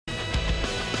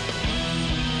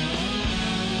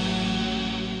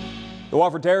The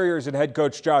Wofford Terriers and head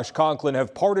coach Josh Conklin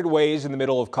have parted ways in the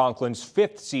middle of Conklin's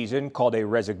 5th season, called a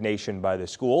resignation by the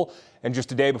school. And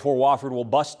just a day before Wofford will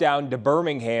bust down to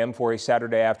Birmingham for a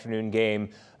Saturday afternoon game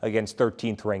against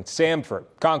 13th ranked Samford.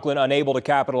 Conklin unable to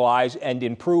capitalize and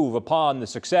improve upon the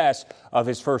success of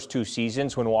his first 2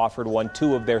 seasons when Wofford won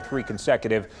 2 of their 3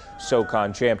 consecutive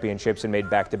SoCon championships and made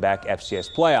back-to-back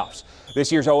FCS playoffs. This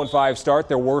year's 0-5 start,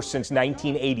 their worst since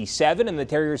 1987, and the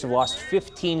Terriers have lost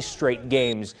 15 straight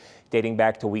games dating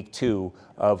back to week 2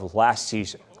 of last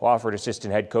season. Wofford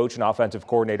assistant head coach and offensive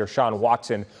coordinator Sean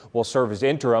Watson will serve as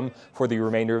interim for the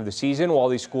remainder of the season, while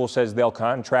the school says they'll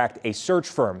contract a search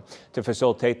firm to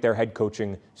facilitate their head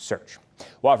coaching search.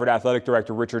 Wofford Athletic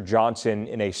Director Richard Johnson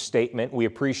in a statement: "We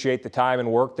appreciate the time and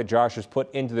work that Josh has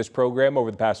put into this program over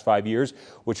the past 5 years,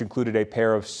 which included a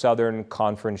pair of Southern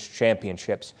Conference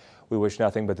championships. We wish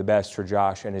nothing but the best for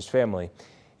Josh and his family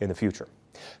in the future."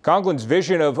 Conklin's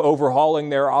vision of overhauling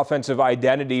their offensive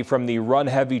identity from the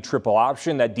run-heavy triple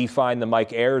option that defined the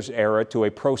Mike Ayers era to a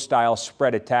pro-style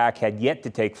spread attack had yet to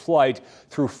take flight.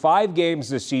 Through 5 games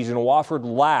this season, Wofford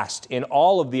last in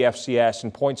all of the FCS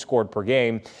in points scored per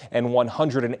game and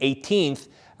 118th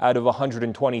out of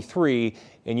 123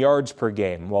 in yards per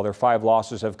game, while their 5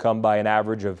 losses have come by an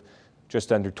average of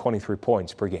just under 23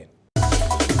 points per game.